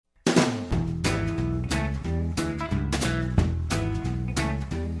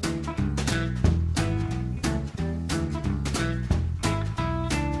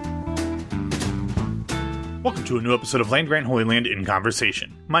Welcome to a new episode of Land Grant Holy Land in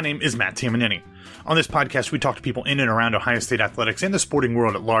Conversation. My name is Matt Tamanini. On this podcast, we talk to people in and around Ohio State athletics and the sporting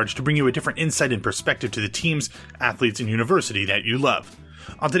world at large to bring you a different insight and perspective to the teams, athletes, and university that you love.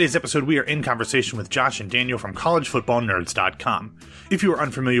 On today's episode, we are in conversation with Josh and Daniel from collegefootballnerds.com. If you are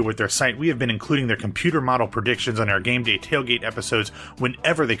unfamiliar with their site, we have been including their computer model predictions on our Game Day Tailgate episodes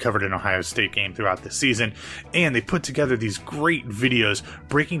whenever they covered an Ohio State game throughout the season, and they put together these great videos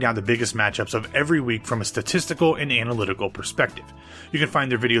breaking down the biggest matchups of every week from a statistical and analytical perspective. You can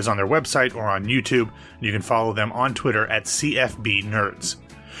find their videos on their website or on YouTube, and you can follow them on Twitter at CFB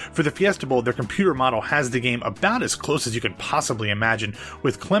For the Fiesta Bowl, their computer model has the game about as close as you could possibly imagine,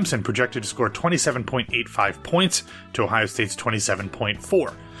 with Clemson projected to score 27.85 points to Ohio State's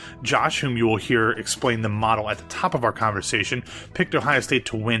 27.4. Josh, whom you will hear explain the model at the top of our conversation, picked Ohio State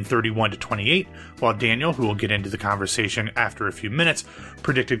to win 31-28, while Daniel, who will get into the conversation after a few minutes,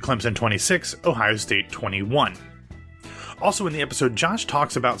 predicted Clemson 26, Ohio State 21. Also in the episode, Josh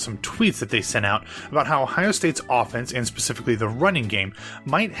talks about some tweets that they sent out about how Ohio State's offense, and specifically the running game,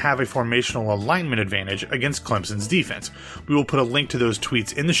 might have a formational alignment advantage against Clemson's defense. We will put a link to those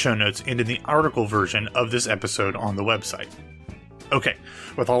tweets in the show notes and in the article version of this episode on the website. Okay,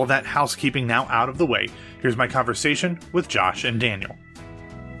 with all of that housekeeping now out of the way, here's my conversation with Josh and Daniel.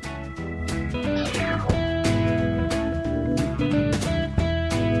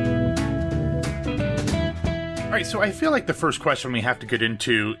 All right, so I feel like the first question we have to get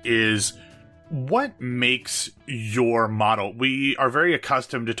into is, what makes your model? We are very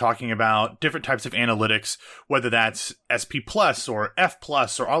accustomed to talking about different types of analytics, whether that's SP Plus or F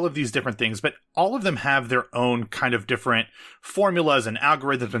Plus or all of these different things, but all of them have their own kind of different formulas and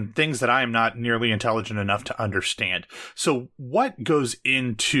algorithms and things that I am not nearly intelligent enough to understand. So what goes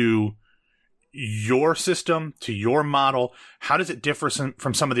into your system, to your model? How does it differ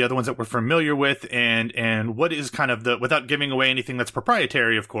from some of the other ones that we're familiar with? And what is kind of without giving away anything that's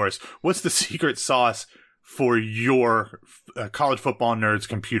proprietary, of course, what's the secret sauce for your college football nerds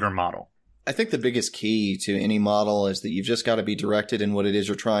computer model? I think the biggest key to any model is that you've just got to be directed in what it is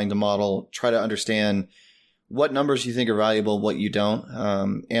you're trying to model. Try to understand what numbers you think are valuable, what you don't.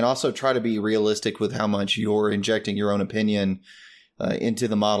 And also try to be realistic with how much you're injecting your own opinion into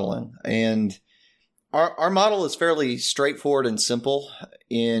the modeling. And our model is fairly straightforward and simple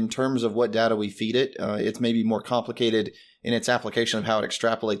in terms of what data we feed it. It's maybe more complicated in its application of how it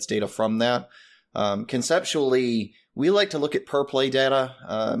extrapolates data from that. Conceptually, we like to look at per play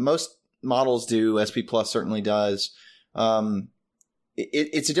data. Most models do. SP Plus certainly does.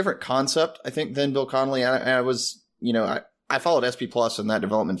 It's a different concept, I think, than Bill Connolly. I followed SP Plus in that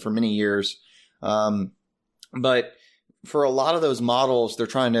development for many years. But for a lot of those models, they're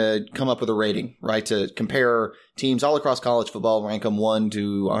trying to come up with a rating, right? To compare teams all across college football, rank them 1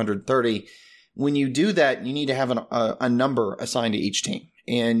 to 130. When you do that, you need to have a number assigned to each team.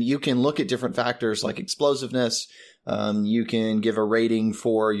 And you can look at different factors like explosiveness. You can give a rating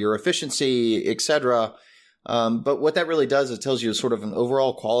for your efficiency, etc. But what that really does is it tells you sort of an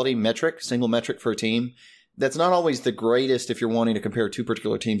overall quality metric, single metric for a team. That's not always the greatest if you're wanting to compare two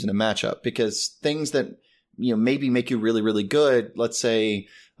particular teams in a matchup, because things that maybe make you really, really good. Let's say,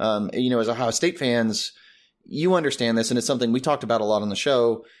 as Ohio State fans, you understand this, and it's something we talked about a lot on the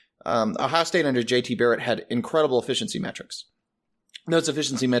show. Ohio State under JT Barrett had incredible efficiency metrics. Those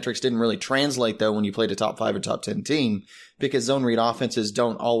efficiency metrics didn't really translate, though, when you played a top 5 or top 10 team, because zone read offenses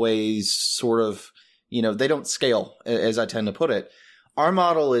don't always sort of, they don't scale, as I tend to put it. Our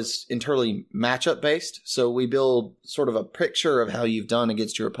model is entirely matchup based. So we build sort of a picture of how you've done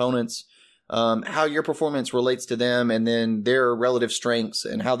against your opponents, how your performance relates to them, and then their relative strengths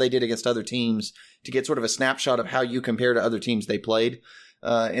and how they did against other teams to get sort of a snapshot of how you compare to other teams they played.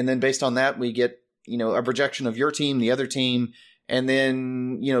 And then based on that, we get, a projection of your team, the other team. And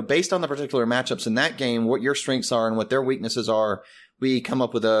then, based on the particular matchups in that game, what your strengths are and what their weaknesses are, we come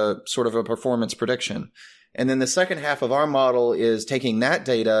up with a sort of a performance prediction. And then the second half of our model is taking that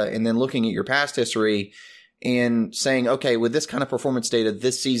data and then looking at your past history and saying, okay, with this kind of performance data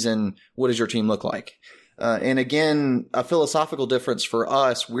this season, what does your team look like? And again, a philosophical difference for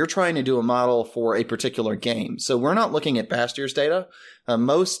us, we're trying to do a model for a particular game. So we're not looking at past year's data.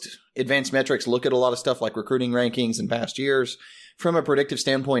 Most advanced metrics look at a lot of stuff like recruiting rankings in past years. From a predictive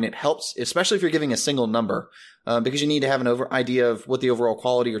standpoint, it helps, especially if you're giving a single number, because you need to have an idea of what the overall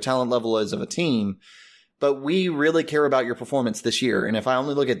quality or talent level is of a team. But we really care about your performance this year. And if I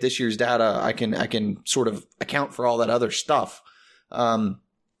only look at this year's data, I can sort of account for all that other stuff.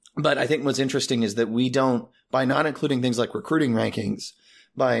 But I think what's interesting is that we don't, by not including things like recruiting rankings,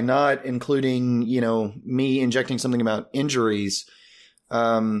 by not including, me injecting something about injuries,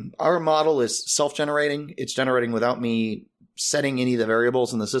 Our model is self-generating. It's generating without me setting any of the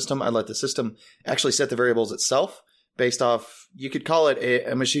variables in the system. I let the system actually set the variables itself based off, you could call it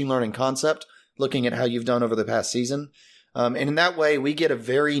a machine learning concept, looking at how you've done over the past season. And in that way, we get a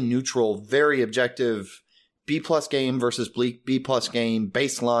very neutral, very objective B-plus game versus B-plus game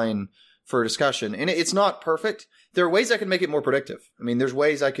baseline for discussion. And it's not perfect. There are ways I could make it more predictive. I mean, there's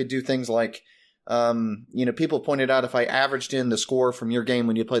ways I could do things like, people pointed out if I averaged in the score from your game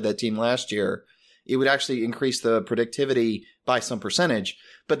when you played that team last year, it would actually increase the predictivity by some percentage.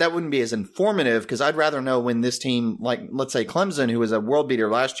 But that wouldn't be as informative because I'd rather know when this team, like, let's say Clemson, who was a world beater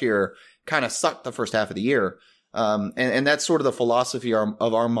last year, kind of sucked the first half of the year. And that's sort of the philosophy of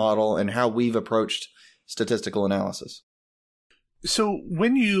our model and how we've approached statistical analysis. So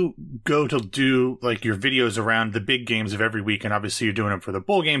when you go to do like your videos around the big games of every week, and obviously you're doing them for the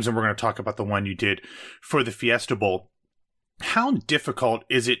bowl games, and we're going to talk about the one you did for the Fiesta Bowl, how difficult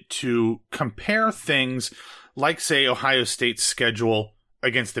is it to compare things like, say, Ohio State's schedule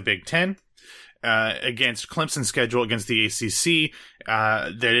against the Big Ten, against Clemson's schedule against the ACC?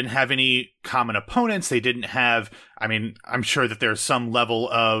 They didn't have any common opponents. They didn't have, I mean, I'm sure that there's some level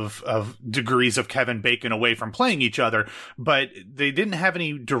of degrees of Kevin Bacon away from playing each other, but they didn't have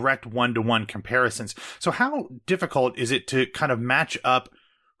any direct one-to-one comparisons. So how difficult is it to kind of match up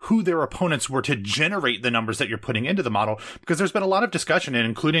who their opponents were to generate the numbers that you're putting into the model? Because there's been a lot of discussion, and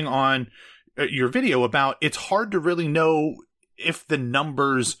including on your video, about it's hard to really know if the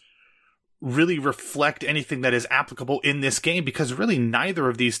numbers really reflect anything that is applicable in this game, because really neither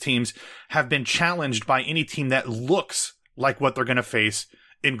of these teams have been challenged by any team that looks like what they're going to face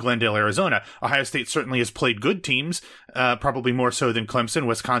in Glendale, Arizona. Ohio State certainly has played good teams, probably more so than Clemson,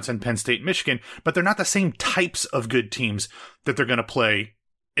 Wisconsin, Penn State, Michigan, but they're not the same types of good teams that they're going to play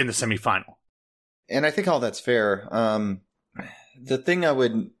in the semifinal. And I think all that's fair. The thing I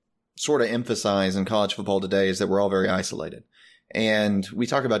would sort of emphasize in college football today is that we're all very isolated. And we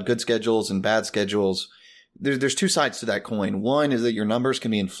talk about good schedules and bad schedules. There's two sides to that coin. One is that your numbers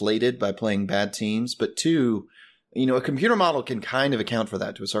can be inflated by playing bad teams. But two, a computer model can kind of account for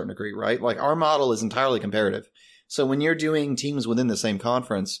that to a certain degree, right? Like our model is entirely comparative. So when you're doing teams within the same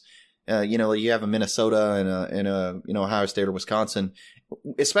conference, you have a Minnesota and a Ohio State or Wisconsin,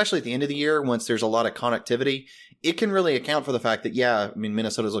 especially at the end of the year, once there's a lot of connectivity, it can really account for the fact that,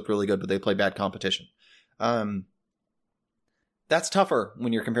 Minnesota's looked really good, but they play bad competition. That's tougher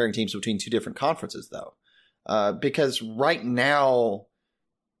when you're comparing teams between two different conferences, though, because right now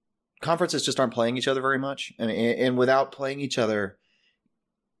conferences just aren't playing each other very much. And without playing each other,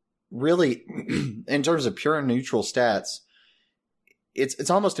 really, in terms of pure and neutral stats, it's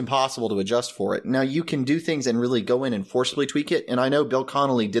almost impossible to adjust for it. Now, you can do things and really go in and forcibly tweak it. And I know Bill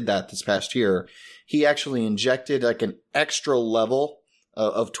Connolly did that this past year. He actually injected like an extra level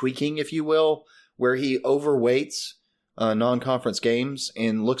of tweaking, if you will, where he overweights non-conference games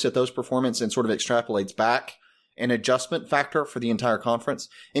and looks at those performance and sort of extrapolates back an adjustment factor for the entire conference.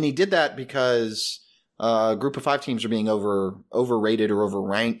 And he did that because a group of 5 teams are being overrated or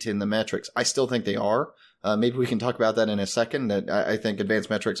overranked in the metrics. I still think they are. Maybe we can talk about that in a second, that I think advanced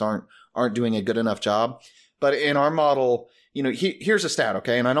metrics aren't doing a good enough job. But in our model, here's a stat,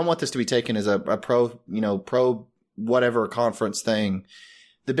 okay? And I don't want this to be taken as a pro whatever conference thing.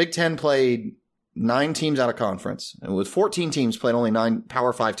 The Big Ten played 9 teams out of conference. And with 14 teams, played only 9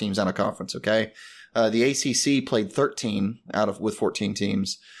 Power 5 teams out of conference, okay? The ACC played 13 with 14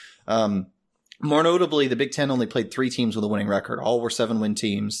 teams. More notably, the Big Ten only played 3 teams with a winning record. All were 7-win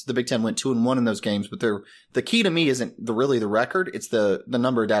teams. The Big Ten went 2-1 in those games, but the key to me isn't really the record. It's the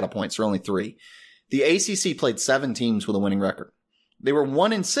number of data points. There are only 3. The ACC played 7 teams with a winning record. They were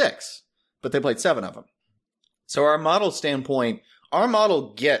 1-6, but they played 7 of them. So our model standpoint, our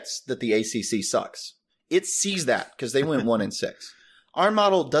model gets that the ACC sucks. It sees that because they went 1-6. Our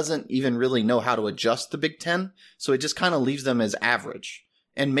model doesn't even really know how to adjust the Big Ten, so it just kind of leaves them as average.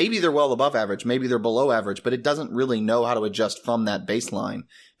 And maybe they're well above average, maybe they're below average, but it doesn't really know how to adjust from that baseline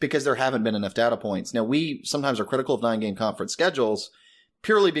because there haven't been enough data points. Now, we sometimes are critical of 9-game conference schedules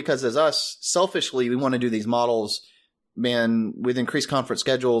purely because as us, selfishly, we want to do these models, man, with increased conference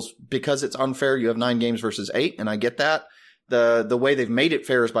schedules because it's unfair. You have 9 games versus 8, and I get that. The way they've made it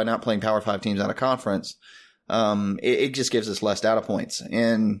fair is by not playing Power 5 teams out of conference. It just gives us less data points.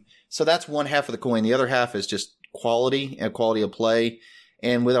 And so that's one half of the coin. The other half is just quality and quality of play.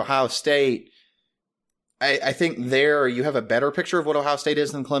 And with Ohio State, I think there you have a better picture of what Ohio State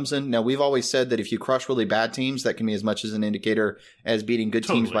is than Clemson. Now, we've always said that if you crush really bad teams, that can be as much as an indicator as beating good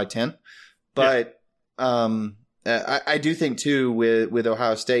teams by 10. But I do think, too, with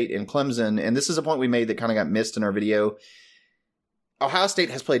Ohio State and Clemson, and this is a point we made that kind of got missed in our video, Ohio State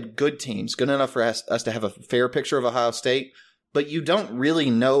has played good teams, good enough for us to have a fair picture of Ohio State, but you don't really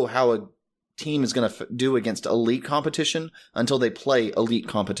know how a team is going to do against elite competition until they play elite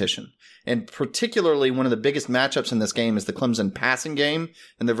competition. And particularly one of the biggest matchups in this game is the Clemson passing game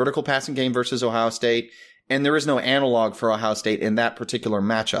and the vertical passing game versus Ohio State. And there is no analog for Ohio State in that particular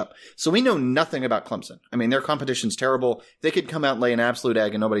matchup. So we know nothing about Clemson. I mean, their competition's terrible. They could come out and lay an absolute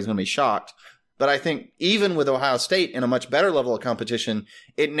egg and nobody's going to be shocked. But I think even with Ohio State in a much better level of competition,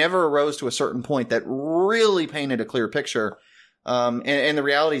 it never arose to a certain point that really painted a clear picture. And the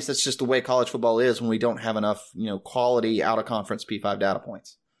reality is that's just the way college football is when we don't have enough, quality out of conference P5 data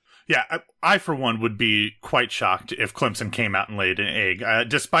points. Yeah, I for one would be quite shocked if Clemson came out and laid an egg,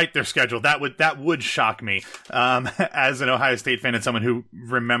 despite their schedule. That would shock me as an Ohio State fan and someone who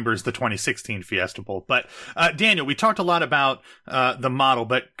remembers the 2016 Fiesta Bowl. But Daniel, we talked a lot about the model,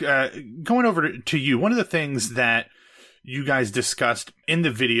 but going over to you, one of the things that you guys discussed in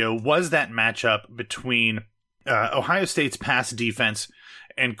the video was that matchup between Ohio State's pass defense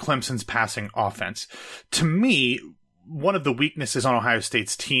and Clemson's passing offense. To me, one of the weaknesses on Ohio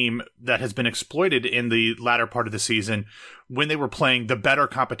State's team that has been exploited in the latter part of the season when they were playing the better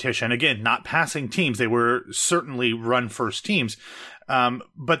competition, again, not passing teams, they were certainly run-first teams,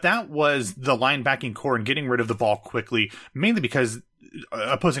 but that was the linebacking core and getting rid of the ball quickly, mainly because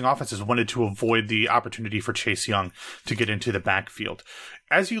opposing offenses wanted to avoid the opportunity for Chase Young to get into the backfield.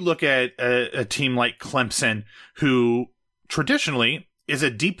 As you look at a team like Clemson, who traditionally is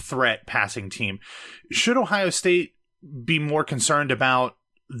a deep threat passing team, should Ohio State be more concerned about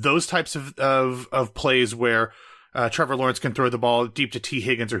those types of plays where Trevor Lawrence can throw the ball deep to T.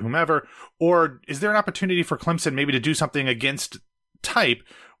 Higgins or whomever? Or is there an opportunity for Clemson maybe to do something against type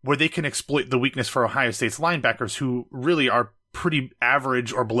where they can exploit the weakness for Ohio State's linebackers, who really are pretty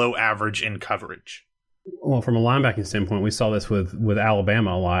average or below average in coverage? Well, from a linebacking standpoint, we saw this with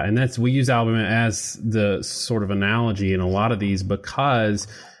Alabama a lot. And we use Alabama as the sort of analogy in a lot of these because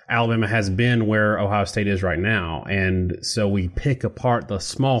Alabama has been where Ohio State is right now. And so we pick apart the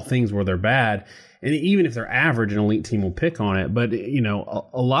small things where they're bad. And even if they're average, an elite team will pick on it. But,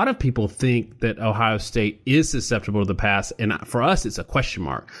 a lot of people think that Ohio State is susceptible to the pass. And for us, it's a question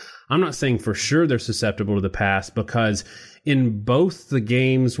mark. I'm not saying for sure they're susceptible to the pass because in both the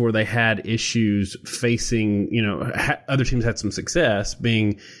games where they had issues facing, other teams had some success,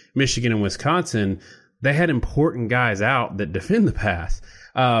 being Michigan and Wisconsin, they had important guys out that defend the pass.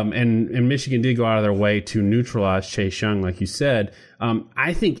 And Michigan did go out of their way to neutralize Chase Young, like you said.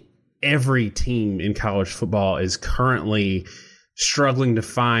 I think every team in college football is currently struggling to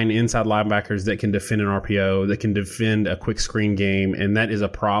find inside linebackers that can defend an RPO, that can defend a quick screen game, and that is a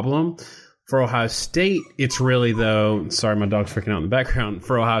problem. For Ohio State, it's really, though, sorry, my dog's freaking out in the background.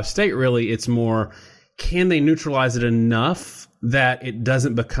 For Ohio State, really, it's more, can they neutralize it enough that it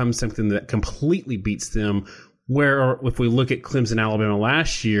doesn't become something that completely beats them? Where if we look at Clemson, Alabama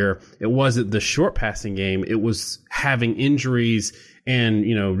last year, it wasn't the short passing game. It was having injuries and,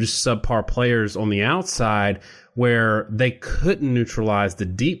 just subpar players on the outside where they couldn't neutralize the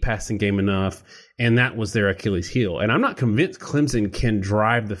deep passing game enough, and that was their Achilles heel. And I'm not convinced Clemson can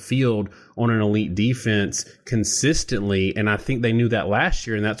drive the field on an elite defense consistently, and I think they knew that last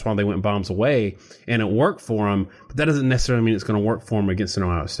year, and that's why they went bombs away, and it worked for them. But that doesn't necessarily mean it's going to work for them against an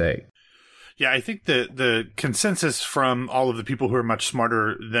Ohio State. Yeah, I think the consensus from all of the people who are much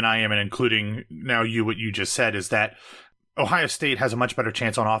smarter than I am, and including now you, what you just said, is that Ohio State has a much better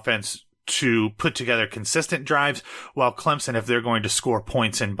chance on offense to put together consistent drives, while Clemson, if they're going to score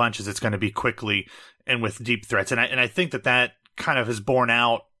points in bunches, it's going to be quickly and with deep threats. And I think that kind of has borne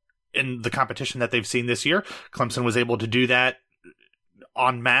out in the competition that they've seen this year. Clemson was able to do that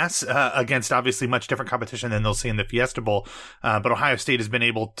en masse against obviously much different competition than they'll see in the Fiesta Bowl. But Ohio State has been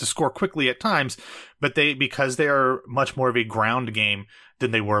able to score quickly at times, but because they are much more of a ground game than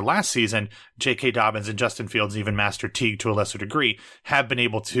they were last season, J.K. Dobbins and Justin Fields, even Master Teague to a lesser degree, have been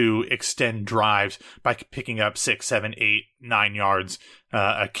able to extend drives by picking up 6, 7, 8, 9 yards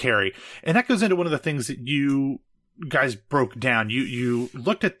a carry. And that goes into one of the things that you guys broke down. You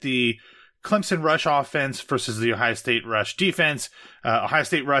looked at the Clemson rush offense versus the Ohio State rush defense, Ohio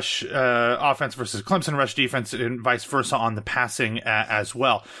State rush offense versus Clemson rush defense, and vice versa on the passing as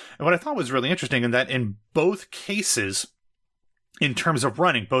well. And what I thought was really interesting in that in both cases, in terms of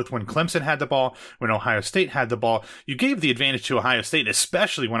running, both when Clemson had the ball, when Ohio State had the ball, you gave the advantage to Ohio State,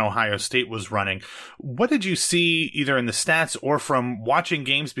 especially when Ohio State was running. What did you see either in the stats or from watching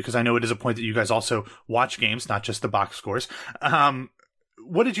games? Because I know it is a point that you guys also watch games, not just the box scores.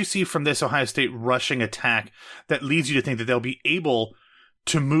 What did you see from this Ohio State rushing attack that leads you to think that they'll be able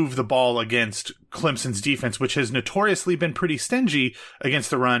to move the ball against Clemson's defense, which has notoriously been pretty stingy against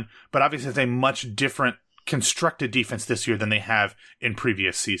the run, but obviously it's a much different constructed defense this year than they have in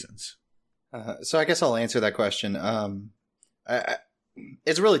previous seasons. So I guess I'll answer that question.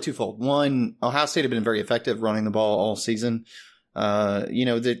 It's really twofold. One, Ohio State have been very effective running the ball all season.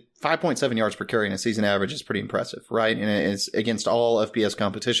 The 5.7 yards per carry in a season average is pretty impressive, right? And it's against all FBS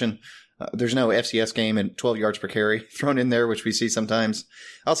competition. There's no FCS game at 12 yards per carry thrown in there, which we see sometimes.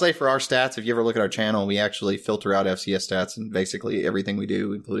 I'll say for our stats, if you ever look at our channel, we actually filter out FCS stats in basically everything we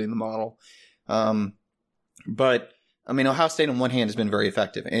do, including the model. But Ohio State on one hand has been very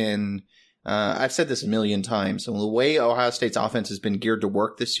effective. And I've said this a million times. And the way Ohio State's offense has been geared to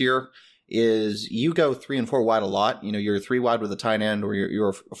work this year is you go 3 and 4 wide a lot. You're 3 wide with a tight end, or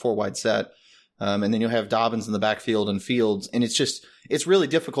you're a 4 wide set. And then you'll have Dobbins in the backfield and Fields. And it's really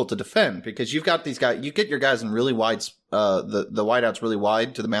difficult to defend because you've got these guys, you get your guys in really wide, the wideouts really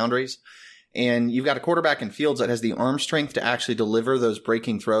wide to the boundaries. And you've got a quarterback in Fields that has the arm strength to actually deliver those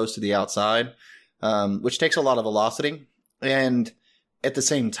breaking throws to the outside, which takes a lot of velocity. And at the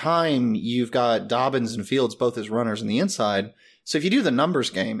same time, you've got Dobbins and Fields both as runners on the inside. So if you do the numbers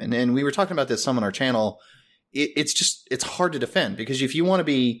game, and we were talking about this some on our channel, it's hard to defend because if you want to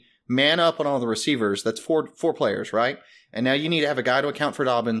be man up on all the receivers, that's four players, right? And now you need to have a guy to account for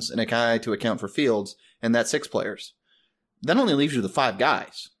Dobbins and a guy to account for Fields, and that's 6 players. That only leaves you with 5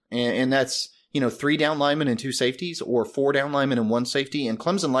 guys. And that's, 3 down linemen and 2 safeties, or 4 down linemen and 1 safety. And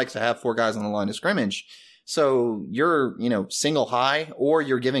Clemson likes to have 4 guys on the line of scrimmage. So you're, single high, or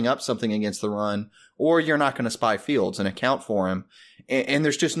you're giving up something against the run, or you're not going to spy Fields and account for him. And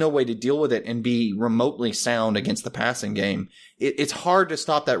there's just no way to deal with it and be remotely sound against the passing game. It's hard to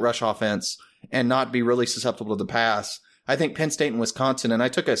stop that rush offense and not be really susceptible to the pass. I think Penn State and Wisconsin, and I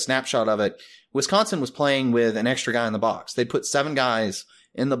took a snapshot of it, Wisconsin was playing with an extra guy in the box. They'd put 7 guys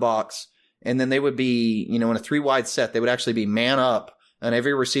in the box, and then they would be, in a 3 wide set, they would actually be man up on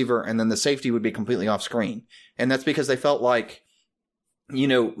every receiver, and then the safety would be completely off screen. And that's because they felt like,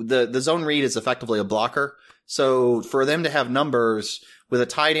 the zone read is effectively a blocker. So for them to have numbers with a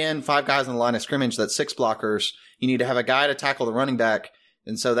tight end, 5 guys on the line of scrimmage, that's 6 blockers, you need to have a guy to tackle the running back.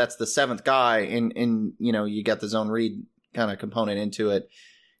 And so that's the 7th guy, and you got the zone read kind of component into it.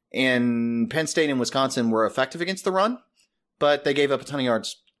 And Penn State and Wisconsin were effective against the run, but they gave up a ton of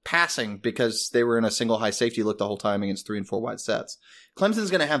yards passing because they were in a single high safety look the whole time against 3 and 4 wide sets.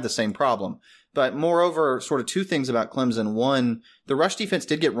 Clemson's going to have the same problem. But moreover, sort of 2 things about Clemson. One, the rush defense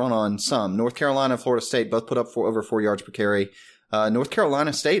did get run on some. North Carolina and Florida State both put up over 4 yards per carry. North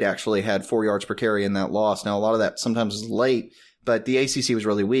Carolina State actually had 4 yards per carry in that loss. Now, a lot of that sometimes is late, but the ACC was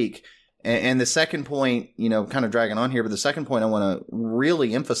really weak. And the second point, kind of dragging on here, but the second point I want to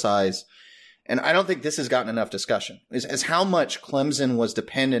really emphasize, and I don't think this has gotten enough discussion, is how much Clemson was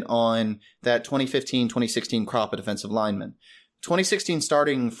dependent on that 2015-2016 crop of defensive linemen. 2016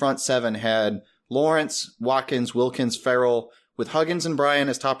 starting front 7 had Lawrence, Watkins, Wilkins, Farrell, with Huggins and Bryan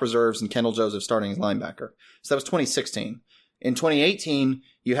as top reserves and Kendall Joseph starting as linebacker. So that was 2016. In 2018,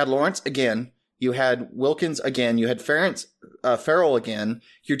 you had Lawrence again, you had Wilkins again, you had Farrell again.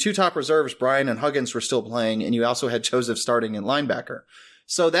 Your 2 top reserves, Bryan and Huggins, were still playing, and you also had Joseph starting in linebacker.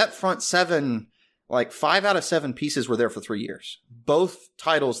 So that front 7, like 5 out of 7 pieces were there for 3 years. Both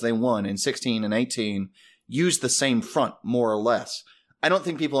titles they won in 16 and 18 used the same front, more or less. I don't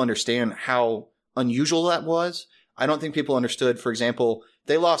think people understand how unusual that was. I don't think people understood, for example,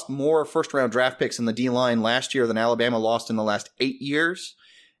 they lost more first-round draft picks in the D-line last year than Alabama lost in the last 8 years.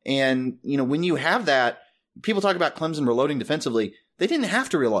 And, when you have that, people talk about Clemson reloading defensively. They didn't have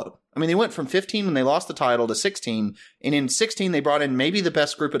to reload. They went from 15 when they lost the title to 16. And in 16, they brought in maybe the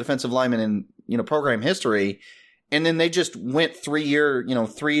best group of defensive linemen in, program history. And then they just went 3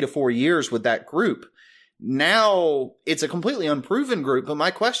 to 4 years with that group. Now it's a completely unproven group. But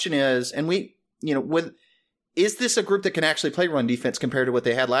my question is, is this a group that can actually play run defense compared to what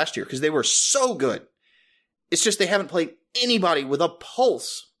they had last year? Because they were so good. It's just they haven't played anybody with a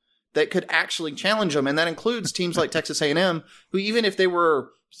pulse that could actually challenge them. And that includes teams like Texas A&M, who even if they were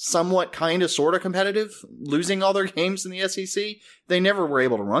somewhat kind of sort of competitive, losing all their games in the SEC, they never were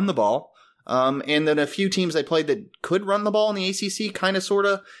able to run the ball. And then a few teams they played that could run the ball in the ACC, kind of sort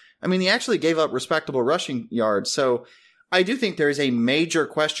of. They actually gave up respectable rushing yards. So I do think there is a major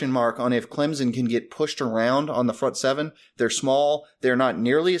question mark on if Clemson can get pushed around on the front 7. They're small. They're not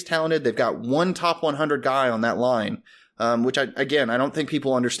nearly as talented. They've got one top 100 guy on that line, which I don't think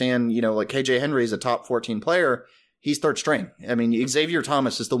people understand. Like KJ Henry is a top 14 player. He's third string. Xavier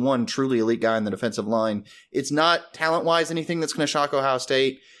Thomas is the one truly elite guy in the defensive line. It's not talent-wise anything that's going to shock Ohio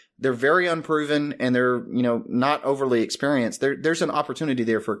State. they're very unproven and they're, not overly experienced. There's an opportunity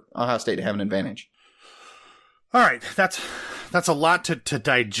there for Ohio State to have an advantage. All right, that's a lot to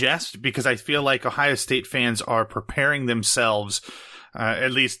digest, because I feel like Ohio State fans are preparing themselves,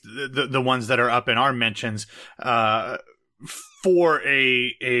 at least the ones that are up in our mentions, for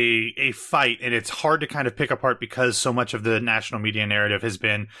a fight, and it's hard to kind of pick apart because so much of the national media narrative has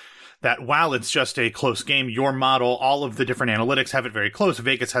been that while it's just a close game, your model, all of the different analytics have it very close.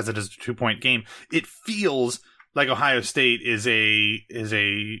 Vegas has it as a 2-point game. It feels like Ohio State is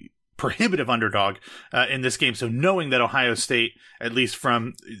a prohibitive underdog in this game. So knowing that Ohio State, at least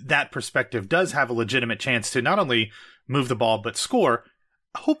from that perspective, does have a legitimate chance to not only move the ball but score,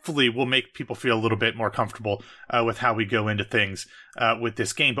 hopefully will make people feel a little bit more comfortable with how we go into things with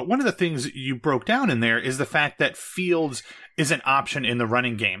this game. But one of the things you broke down in there is the fact that Fields is an option in the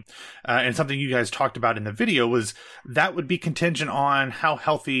running game. And something you guys talked about in the video was that would be contingent on how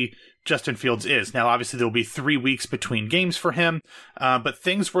healthy Justin Fields is. Now, obviously, there will be 3 weeks between games for him, but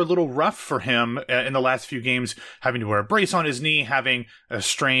things were a little rough for him in the last few games, having to wear a brace on his knee, having a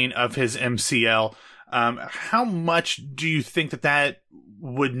strain of his MCL. How much do you think that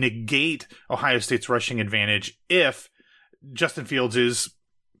would negate Ohio State's rushing advantage if Justin Fields is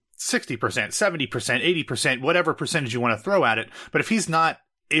 60%, 70%, 80%, whatever percentage you want to throw at it? But if he's not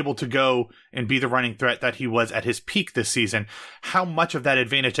able to go and be the running threat that he was at his peak this season, how much of that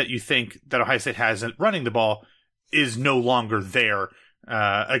advantage that you think that Ohio State has at running the ball is no longer there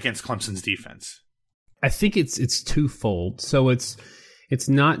against Clemson's defense? I think it's twofold. So it's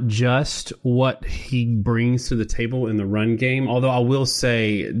not just what he brings to the table in the run game, although I will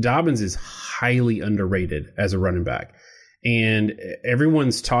say Dobbins is highly underrated as a running back. And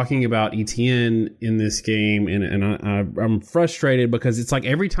everyone's talking about Etienne in this game, and I'm frustrated because it's like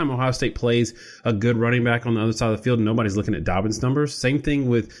every time Ohio State plays a good running back on the other side of the field, nobody's looking at Dobbins' numbers. Same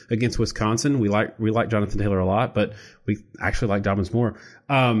thing against Wisconsin. We like Jonathan Taylor a lot, but we actually like Dobbins more.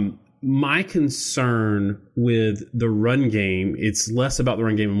 My concern with the run game, it's less about the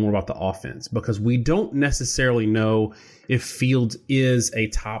run game and more about the offense, because we don't necessarily know if Fields is a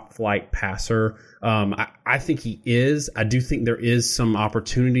top flight passer. I think he is. I do think there is some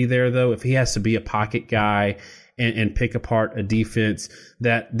opportunity there, though. If he has to be a pocket guy and pick apart a defense,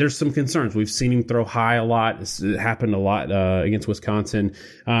 that there's some concerns. We've seen him throw high a lot. It happened a lot against Wisconsin.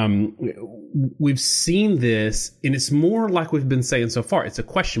 We've seen this, and it's more like we've been saying so far. It's a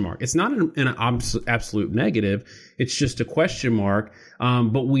question mark. It's not an absolute negative. It's just a question mark.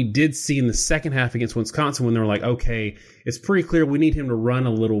 But we did see in the second half against Wisconsin when they were like, okay, it's pretty clear we need him to run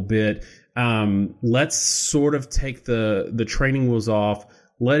a little bit. Let's sort of take the training wheels off,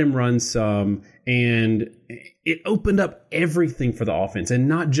 let him run some, and it opened up everything for the offense, and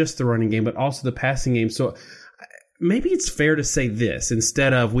not just the running game, but also the passing game. So maybe it's fair to say this,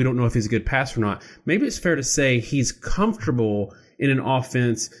 instead of we don't know if he's a good passer or not, maybe it's fair to say he's comfortable in an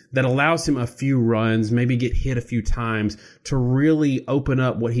offense that allows him a few runs, maybe get hit a few times to really open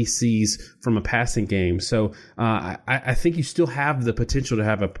up what he sees from a passing game. So I think you still have the potential to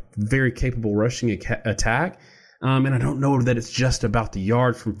have a very capable rushing attack. And I don't know that it's just about the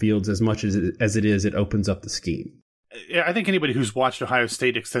yard from Fields as much as it opens up the scheme. Yeah, I think anybody who's watched Ohio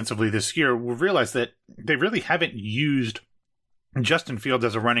State extensively this year will realize that they really haven't used Justin Fields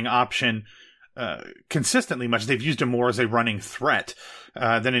as a running option consistently much. They've used him more as a running threat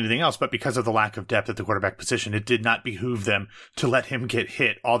than anything else, but because of the lack of depth at the quarterback position, it did not behoove them to let him get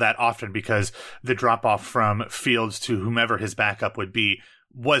hit all that often, because the drop-off from Fields to whomever his backup would be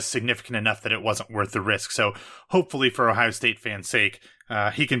was significant enough that it wasn't worth the risk. So hopefully for Ohio State fans' sake,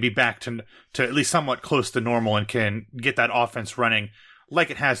 he can be back to at least somewhat close to normal and can get that offense running like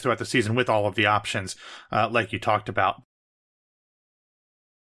it has throughout the season with all of the options like you talked about.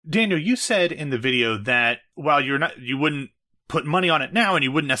 Daniel, you said in the video that while you wouldn't put money on it now and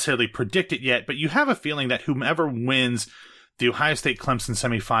you wouldn't necessarily predict it yet, but you have a feeling that whomever wins the Ohio State-Clemson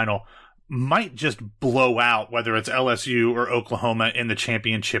semifinal might just blow out, whether it's LSU or Oklahoma in the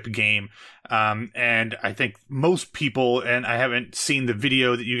championship game. And I think most people, and I haven't seen the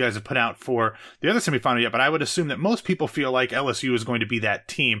video that you guys have put out for the other semifinal yet, but I would assume that most people feel like LSU is going to be that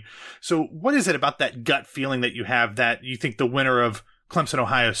team. So what is it about that gut feeling that you have that you think the winner of Clemson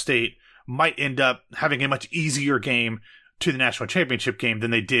Ohio State might end up having a much easier game to the national championship game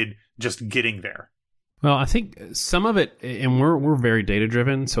than they did just getting there? Well, I think some of it, and we're very data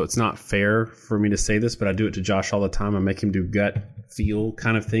driven, so it's not fair for me to say this, but I do it to Josh all the time. I make him do gut feel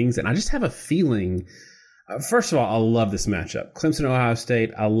kind of things, and I just have a feeling. First of all, I love this matchup, Clemson Ohio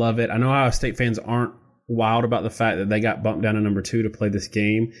State. I love it. I know Ohio State fans aren't wild about the fact that they got bumped down to number 2 to play this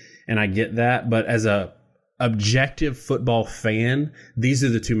game, and I get that. But as a objective football fan, these are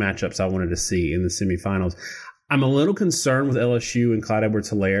the two matchups I wanted to see in the semifinals. I'm a little concerned with LSU and Clyde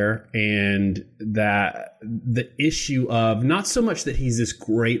Edwards-Helaire, and that the issue of not so much that he's this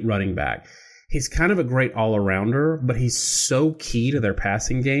great running back. He's kind of a great all-arounder, but he's so key to their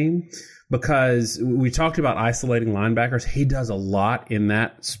passing game because we talked about isolating linebackers. He does a lot in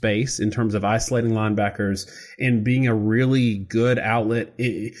that space in terms of isolating linebackers and being a really good outlet,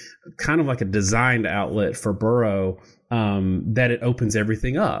 kind of like a designed outlet for Burrow, that it opens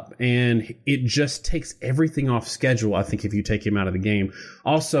everything up. And it just takes everything off schedule, I think, if you take him out of the game.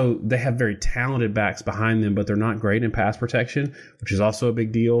 Also, they have very talented backs behind them, but they're not great in pass protection, which is also a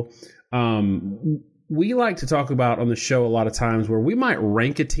big deal. We like to talk about on the show a lot of times where we might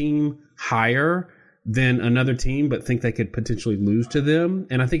rank a team higher than another team, but think they could potentially lose to them.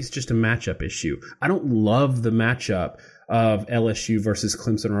 And I think it's just a matchup issue. I don't love the matchup of LSU versus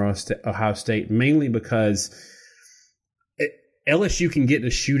Clemson or Ohio State, mainly because LSU can get in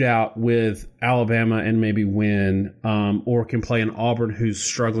a shootout with Alabama and maybe win, or can play an Auburn who's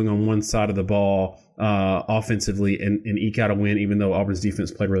struggling on one side of the ball offensively and eke out a win, even though Auburn's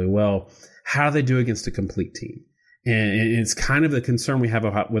defense played really well. How do they do against a complete team? And it's kind of the concern we have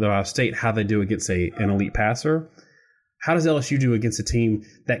with Ohio State, how they do against an elite passer. How does LSU do against a team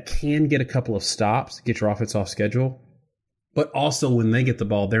that can get a couple of stops, get your offense off schedule, but also when they get the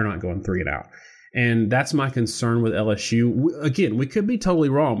ball, they're not going 3 and out? And that's my concern with LSU. Again, we could be totally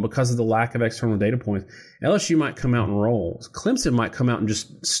wrong because of the lack of external data points. LSU might come out and roll. Clemson might come out and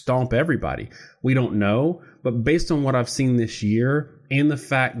just stomp everybody. We don't know. But based on what I've seen this year and the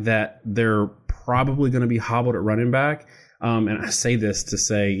fact that they're probably going to be hobbled at running back, and I say this to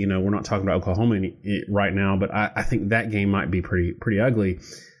say, we're not talking about Oklahoma right now, but I think that game might be pretty ugly.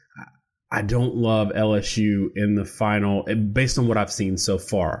 I don't love LSU in the final based on what I've seen so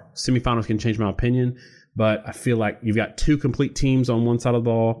far. Semifinals can change my opinion, but I feel like you've got two complete teams on one side of the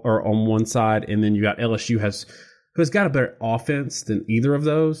ball, or on one side, and then you got LSU who has got a better offense than either of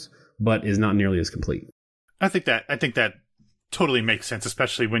those, but is not nearly as complete. I think that totally makes sense,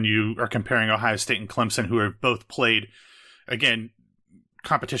 especially when you are comparing Ohio State and Clemson, who have both played, again,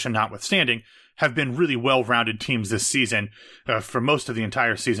 competition notwithstanding, have been really well-rounded teams this season for most of the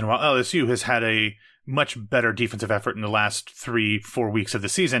entire season, while LSU has had a much better defensive effort in the last 3-4 weeks of the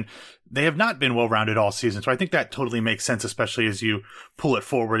season. They have not been well-rounded all season, so I think that totally makes sense, especially as you pull it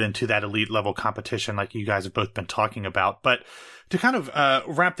forward into that elite-level competition like you guys have both been talking about. But to kind of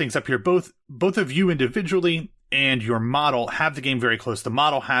wrap things up here, both of you individually and your model have the game very close. The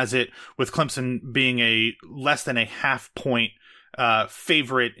model has it with Clemson being a less than a half-point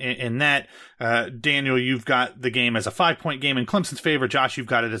favorite in that. Daniel, you've got the game as a 5-point game in Clemson's favor. Josh, you've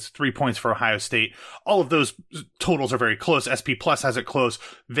got it as 3 points for Ohio State. All of those totals are very close. SP Plus has it close.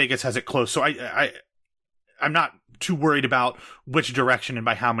 Vegas has it close. So I'm not too worried about which direction and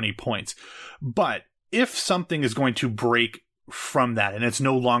by how many points. But if something is going to break from that and it's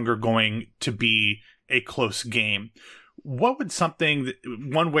no longer going to be a close game, what would something,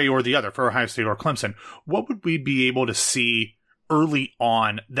 one way or the other, for Ohio State or Clemson, what would we be able to see early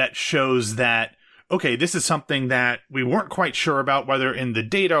on that shows that, okay, this is something that we weren't quite sure about, whether in the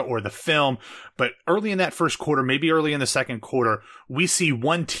data or the film, but early in that first quarter, maybe early in the second quarter, we see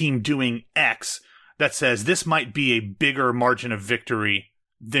one team doing X that says this might be a bigger margin of victory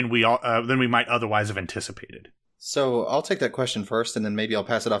than we might otherwise have anticipated? So I'll take that question first, and then maybe I'll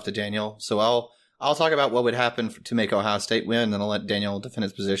pass it off to Daniel. So I'll talk about what would happen to make Ohio State win, and then I'll let Daniel defend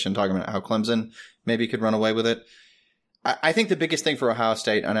his position, talking about how Clemson maybe could run away with it. I think the biggest thing for Ohio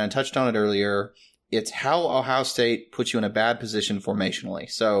State, and I touched on it earlier, it's how Ohio State puts you in a bad position formationally.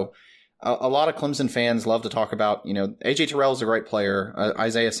 So a lot of Clemson fans love to talk about, A.J. Terrell is a great player.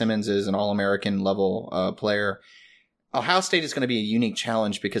 Isaiah Simmons is an All-American level player. Ohio State is going to be a unique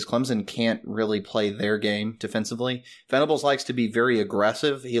challenge because Clemson can't really play their game defensively. Venables likes to be very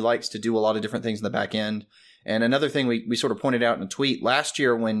aggressive. He likes to do a lot of different things in the back end. And another thing we sort of pointed out in a tweet, last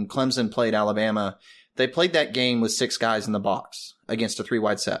year when Clemson played Alabama, they played that game with 6 guys in the box against a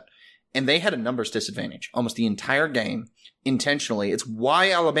 3-wide set. And they had a numbers disadvantage almost the entire game intentionally. It's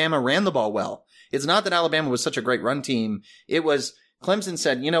why Alabama ran the ball well. It's not that Alabama was such a great run team. It was Clemson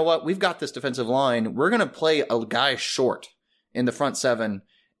said, you know what? We've got this defensive line. We're going to play a guy short in the front 7,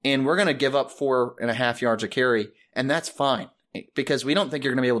 and we're going to give up 4.5 yards a carry. And that's fine because we don't think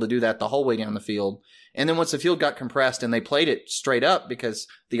you're going to be able to do that the whole way down the field. And then once the field got compressed and they played it straight up because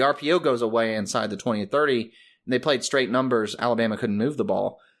the RPO goes away inside the 20 or 30, and they played straight numbers, Alabama couldn't move the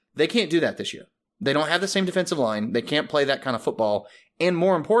ball. They can't do that this year. They don't have the same defensive line. They can't play that kind of football. And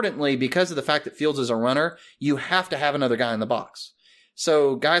more importantly, because of the fact that Fields is a runner, you have to have another guy in the box.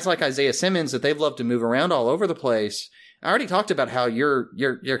 So guys like Isaiah Simmons, that they've loved to move around all over the place. I already talked about how you're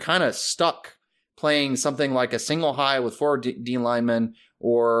kind of stuck playing something like a single high with 4 D linemen,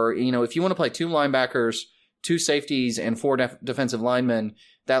 or, if you want to play 2 linebackers, 2 safeties, and 4 defensive linemen,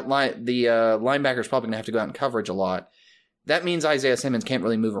 the linebacker's probably going to have to go out in coverage a lot. That means Isaiah Simmons can't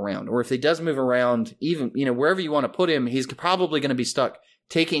really move around. Or if he does move around, even, wherever you want to put him, he's probably going to be stuck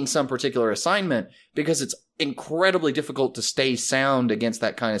taking some particular assignment, because it's incredibly difficult to stay sound against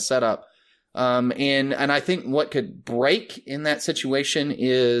that kind of setup. And I think what could break in that situation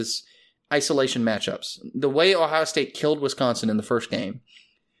is isolation matchups. The way Ohio State killed Wisconsin in the first game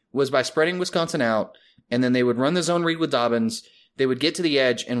was by spreading Wisconsin out, and then they would run the zone read with Dobbins. They would get to the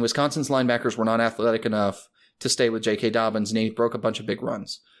edge, and Wisconsin's linebackers were not athletic enough to stay with J.K. Dobbins, and he broke a bunch of big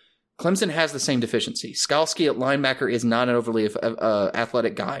runs. Clemson has the same deficiency. Skalski at linebacker is not an overly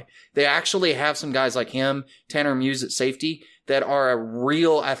athletic guy. They actually have some guys like him, Tanner Muse at safety, that are a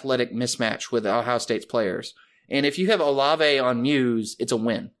real athletic mismatch with Ohio State's players. And if you have Olave on Muse, it's a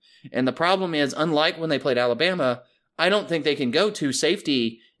win. And the problem is, unlike when they played Alabama, I don't think they can go to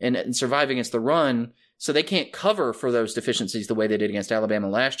safety and survive against the run, so they can't cover for those deficiencies the way they did against Alabama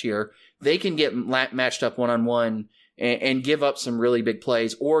last year. They can get matched up one-on-one and give up some really big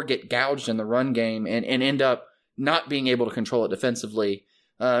plays, or get gouged in the run game and end up not being able to control it defensively.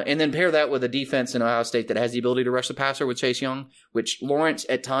 And then pair that with a defense in Ohio State that has the ability to rush the passer with Chase Young, which Lawrence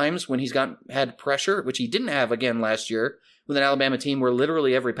at times, when he's had pressure, which he didn't have again last year with an Alabama team where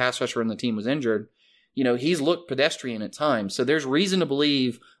literally every pass rusher in the team was injured, he's looked pedestrian at times. So there's reason to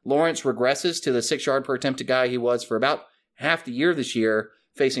believe Lawrence regresses to the 6-yard per attempted guy he was for about half the year this year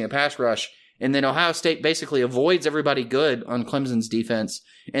facing a pass rush. And then Ohio State basically avoids everybody good on Clemson's defense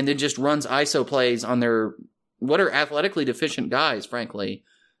and then just runs ISO plays on their what are athletically deficient guys, frankly,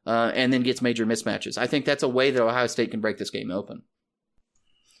 and then gets major mismatches. I think that's a way that Ohio State can break this game open.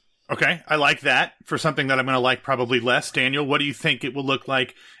 Okay, I like that. For something that I'm going to like probably less, Daniel, what do you think it will look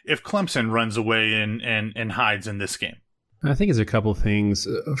like if Clemson runs away and hides in this game? I think it's a couple of things.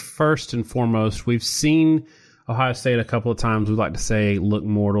 First and foremost, we've seen Ohio State a couple of times, we like to say, look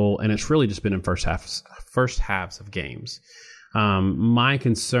mortal, and it's really just been in first halves of games. My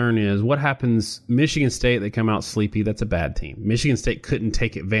concern is what happens. Michigan State, they come out sleepy. That's a bad team. Michigan State couldn't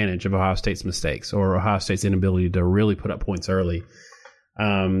take advantage of Ohio State's mistakes or Ohio State's inability to really put up points early.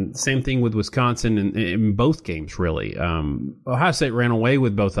 Same thing with Wisconsin in both games, really. Ohio State ran away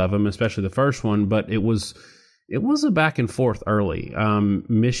with both of them, especially the first one, but it was a back and forth early.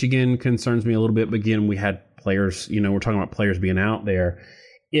 Michigan concerns me a little bit, but again, we had players, we're talking about players being out there.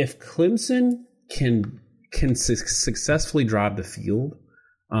 If Clemson can successfully drive the field,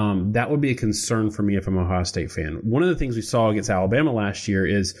 that would be a concern for me if I'm an Ohio State fan. One of the things we saw against Alabama last year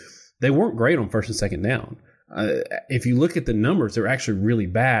is they weren't great on first and second down. If you look at the numbers, they're actually really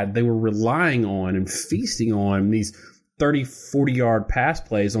bad. They were relying on and feasting on these 30, 40-yard pass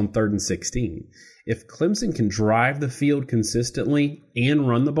plays on 3rd and 16. If Clemson can drive the field consistently and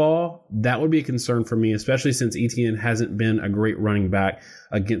run the ball, that would be a concern for me, especially since Etienne hasn't been a great running back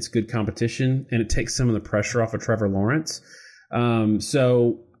against good competition, and it takes some of the pressure off of Trevor Lawrence.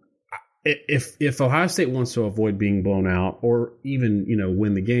 So if Ohio State wants to avoid being blown out or even,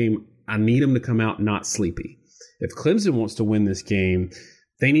 win the game, I need them to come out not sleepy. If Clemson wants to win this game,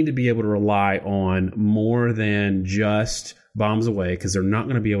 they need to be able to rely on more than just bombs away, because they're not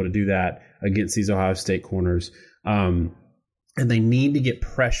going to be able to do that against these Ohio State corners. And they need to get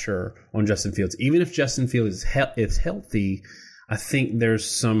pressure on Justin Fields. Even if Justin Fields is healthy, I think there's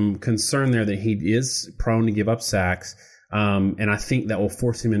some concern there that he is prone to give up sacks. And I think that will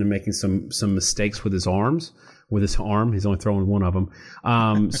force him into making some mistakes with his arms. With his arm, he's only throwing one of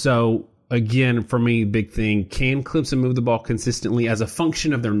them. So again, for me, big thing, can Clemson move the ball consistently as a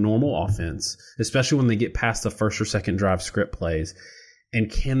function of their normal offense, especially when they get past the first or second drive script plays? And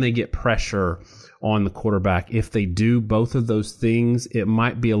can they get pressure on the quarterback? If they do both of those things, it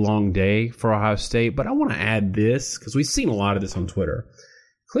might be a long day for Ohio State. But I want to add this, because we've seen a lot of this on Twitter.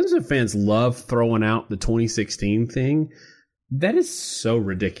 Clemson fans love throwing out the 2016 thing. That is so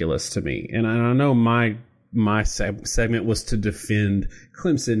ridiculous to me. And I know my segment was to defend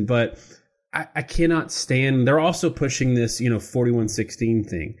Clemson, but I cannot stand. They're also pushing this, 41-16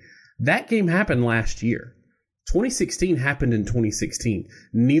 thing. That game happened last year. 2016 happened in 2016.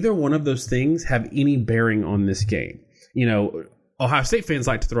 Neither one of those things have any bearing on this game. Ohio State fans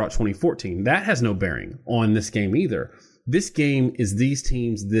like to throw out 2014. That has no bearing on this game either. This game is these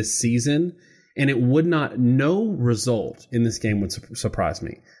teams this season, and no result in this game would surprise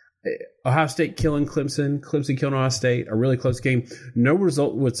me. Ohio State killing Clemson killing Ohio State, a really close game. No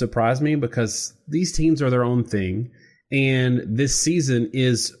result would surprise me, because these teams are their own thing, And this season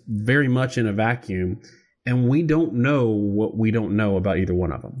is very much in a vacuum, and we don't know what we don't know about either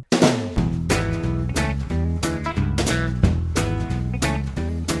one of them.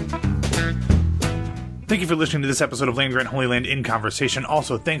 Thank you for listening to this episode of Land Grant Holy Land in Conversation.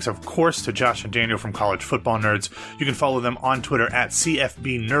 Also, thanks, of course, to Josh and Daniel from College Football Nerds. You can follow them on Twitter at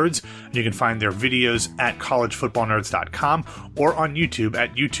CFB Nerds. And you can find their videos at collegefootballnerds.com or on YouTube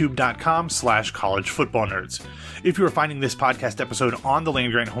at youtube.com/collegefootballnerds. If you are finding this podcast episode on the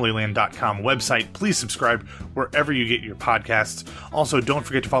landgrantholyland.com website, please subscribe wherever you get your podcasts. Also, don't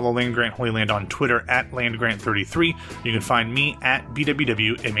forget to follow Land Grant Holy Land on Twitter at LandGrant33. You can find me at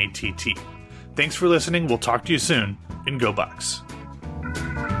BWWMATT. Thanks for listening. We'll talk to you soon, and go Bucks.